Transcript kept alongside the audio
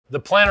The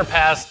planter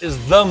pass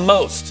is the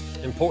most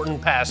important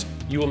pass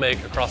you will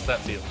make across that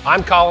field.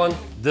 I'm Colin,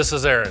 this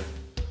is Aaron.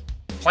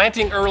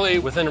 Planting early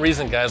within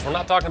reason, guys. We're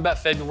not talking about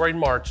February,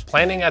 March.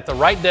 Planting at the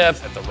right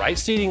depth, at the right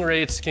seeding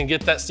rates can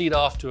get that seed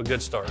off to a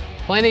good start.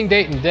 Planting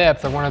date and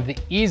depth are one of the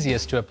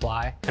easiest to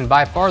apply and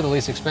by far the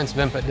least expensive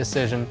input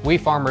decision we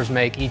farmers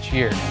make each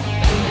year.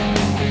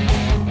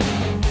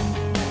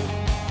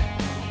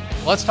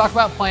 Let's talk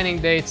about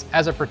planting dates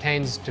as it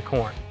pertains to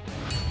corn.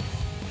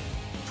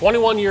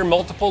 21-year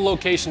multiple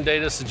location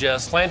data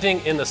suggests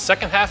planting in the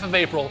second half of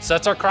April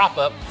sets our crop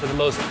up for the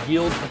most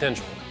yield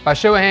potential. By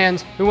show of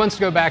hands, who wants to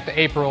go back to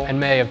April and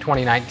May of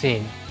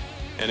 2019?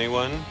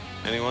 Anyone?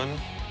 Anyone?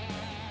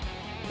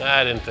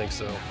 I didn't think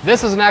so.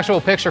 This is an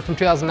actual picture from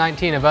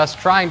 2019 of us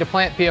trying to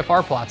plant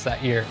PFR plots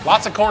that year.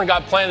 Lots of corn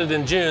got planted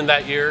in June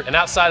that year, and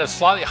outside of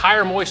slightly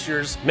higher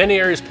moistures, many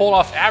areas pulled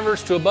off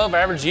average to above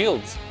average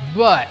yields.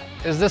 But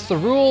is this the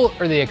rule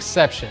or the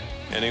exception?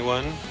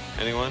 Anyone?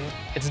 Anyone?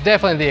 It's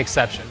definitely the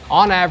exception.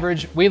 On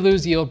average, we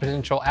lose yield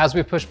potential as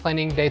we push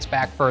planting dates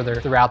back further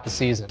throughout the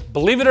season.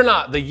 Believe it or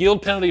not, the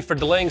yield penalty for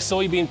delaying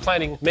soybean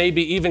planting may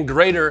be even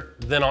greater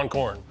than on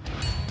corn.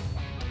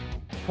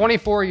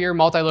 24-year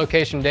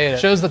multi-location data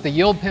shows that the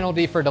yield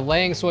penalty for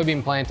delaying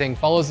soybean planting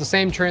follows the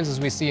same trends as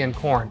we see in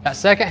corn. That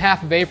second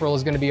half of April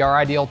is going to be our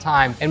ideal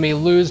time, and we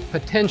lose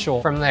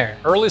potential from there.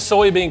 Early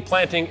soybean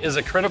planting is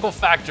a critical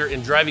factor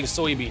in driving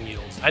soybean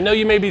yields. I know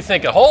you may be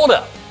thinking, hold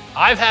up,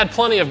 I've had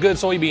plenty of good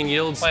soybean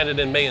yields planted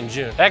in May and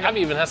June. Heck, I've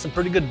even had some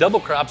pretty good double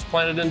crops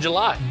planted in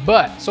July.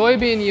 But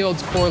soybean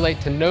yields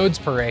correlate to nodes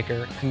per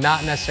acre and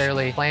not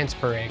necessarily plants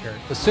per acre.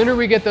 The sooner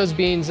we get those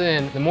beans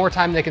in, the more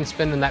time they can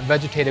spend in that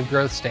vegetative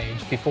growth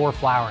stage before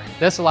flowering.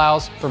 This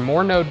allows for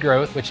more node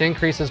growth, which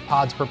increases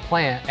pods per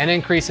plant and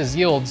increases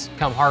yields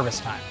come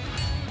harvest time.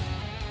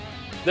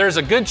 There's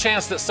a good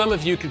chance that some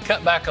of you could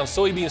cut back on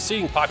soybean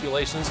seeding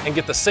populations and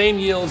get the same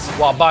yields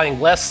while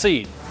buying less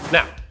seed.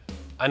 Now,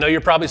 I know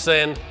you're probably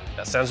saying,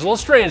 that sounds a little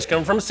strange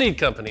coming from a seed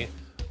company,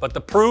 but the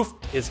proof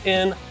is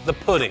in the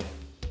pudding.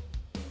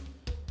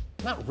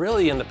 Not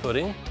really in the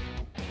pudding.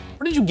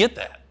 Where did you get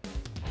that?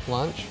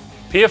 Lunch.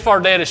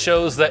 PFR data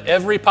shows that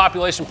every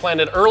population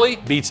planted early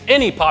beats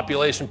any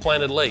population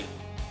planted late.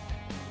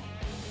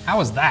 How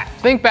is that?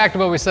 Think back to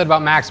what we said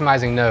about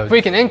maximizing nodes. If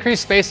we can increase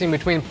spacing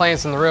between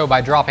plants in the row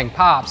by dropping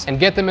pops and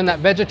get them in that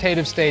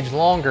vegetative stage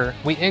longer,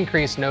 we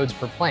increase nodes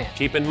per plant.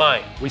 Keep in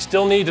mind, we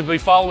still need to be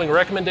following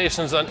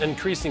recommendations on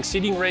increasing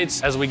seeding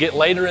rates as we get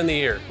later in the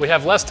year. We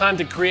have less time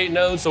to create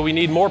nodes, so we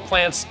need more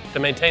plants to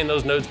maintain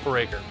those nodes per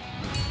acre.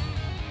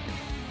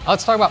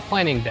 Let's talk about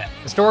planting depth.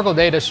 Historical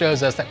data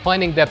shows us that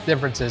planting depth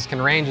differences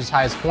can range as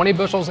high as 20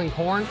 bushels in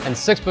corn and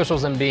 6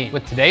 bushels in beans.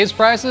 With today's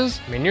prices,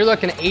 I mean, you're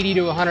looking at $80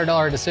 to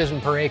 $100 decision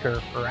per acre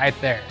right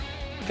there.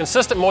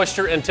 Consistent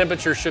moisture and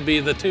temperature should be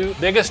the two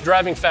biggest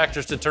driving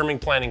factors determining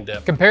planting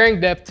depth. Comparing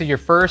depth to your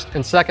first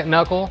and second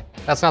knuckle,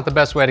 that's not the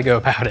best way to go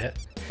about it.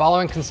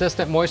 Following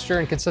consistent moisture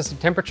and consistent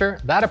temperature,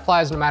 that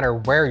applies no matter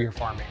where you're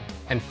farming.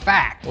 In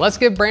fact, let's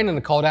give Brandon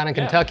a call down in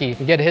Kentucky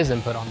and get his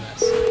input on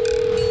this.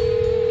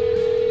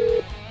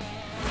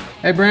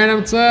 Hey Brandon,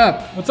 what's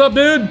up? What's up,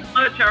 dude?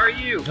 Much, how are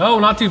you? Oh,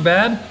 not too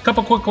bad.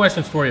 Couple quick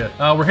questions for you.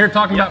 We're here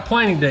talking about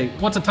planting date.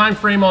 What's the time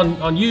frame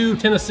on you,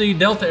 Tennessee,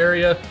 Delta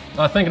area,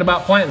 thinking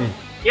about planting?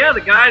 Yeah,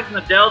 the guys in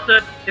the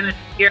Delta, Tennessee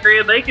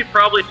area, they could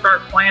probably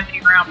start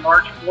planting around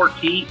March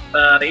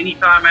 14th.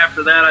 Anytime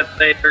after that, I'd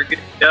say they're good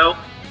to go.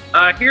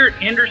 Here at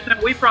Henderson,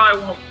 we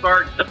probably won't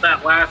start until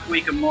that last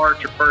week of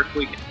March or first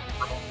week of April.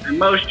 And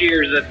most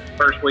years, it's the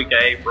first week of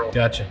April.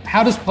 Gotcha.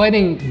 How does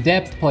planting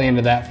depth play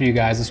into that for you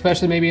guys,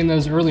 especially maybe in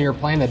those earlier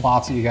planted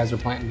plots that you guys are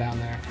planting down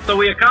there? So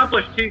we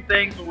accomplish two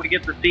things when we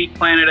get the seed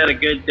planted at a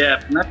good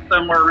depth, and that's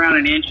somewhere around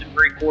 1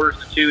 3/4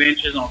 to 2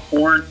 inches on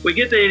corn. We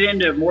get it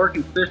into more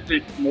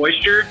consistent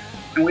moisture,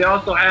 and we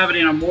also have it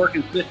in a more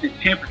consistent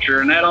temperature,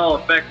 and that all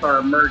affects our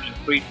emergence.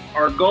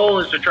 Our goal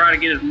is to try to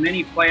get as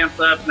many plants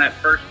up in that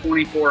first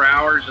 24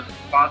 hours as we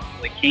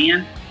possibly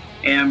can.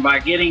 And by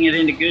getting it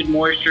into good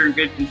moisture and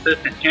good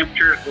consistent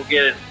temperatures, we'll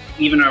get as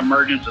even an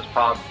emergence as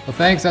possible. Well,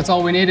 thanks. That's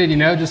all we needed.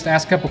 Just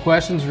ask a couple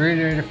questions,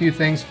 reiterate a few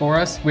things for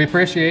us. We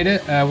appreciate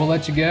it. We'll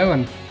let you go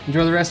and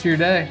enjoy the rest of your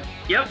day.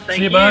 Yep, thank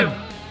you. you. Bud.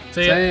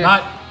 See ya. you.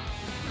 Bye.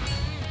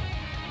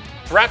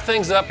 To wrap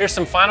things up, here's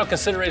some final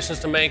considerations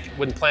to make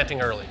when planting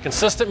early.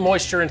 Consistent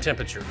moisture and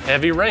temperature,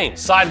 heavy rain,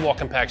 sidewall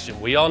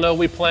compaction. We all know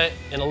we plant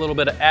in a little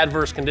bit of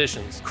adverse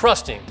conditions.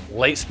 Crusting,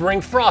 late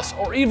spring frost,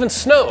 or even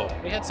snow.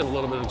 We had a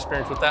little bit of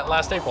experience with that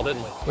last April,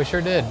 didn't we? We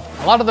sure did.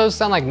 A lot of those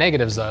sound like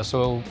negatives though,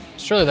 so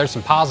surely there's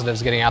some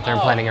positives getting out there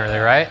and planting early,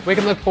 right? We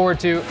can look forward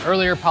to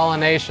earlier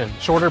pollination,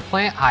 shorter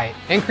plant height,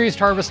 increased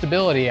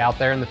harvestability out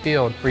there in the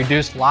field,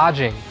 reduced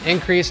lodging,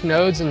 increased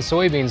nodes and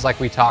soybeans like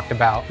we talked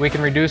about. We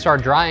can reduce our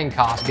drying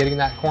costs,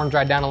 getting that corn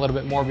dried down a little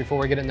bit more before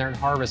we get in there and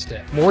harvest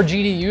it. More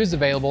GDUs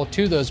available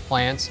to those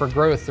plants for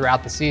growth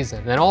throughout the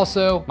season. And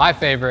also, my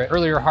favorite,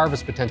 earlier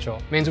harvest potential.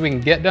 It means we can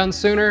get done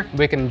sooner,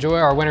 we can enjoy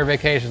our winter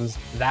vacations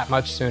that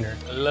much sooner.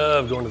 I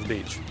love going to the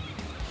beach.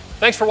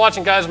 Thanks for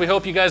watching, guys. We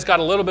hope you guys got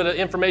a little bit of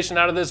information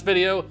out of this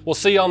video. We'll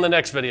see you on the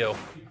next video.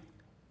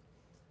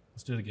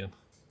 Let's do it again.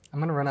 I'm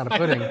gonna run out of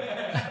pudding.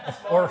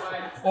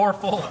 or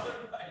full.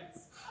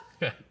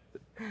 Okay.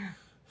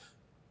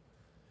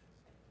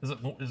 Is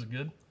it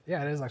good?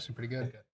 Yeah, it is actually pretty good. Okay.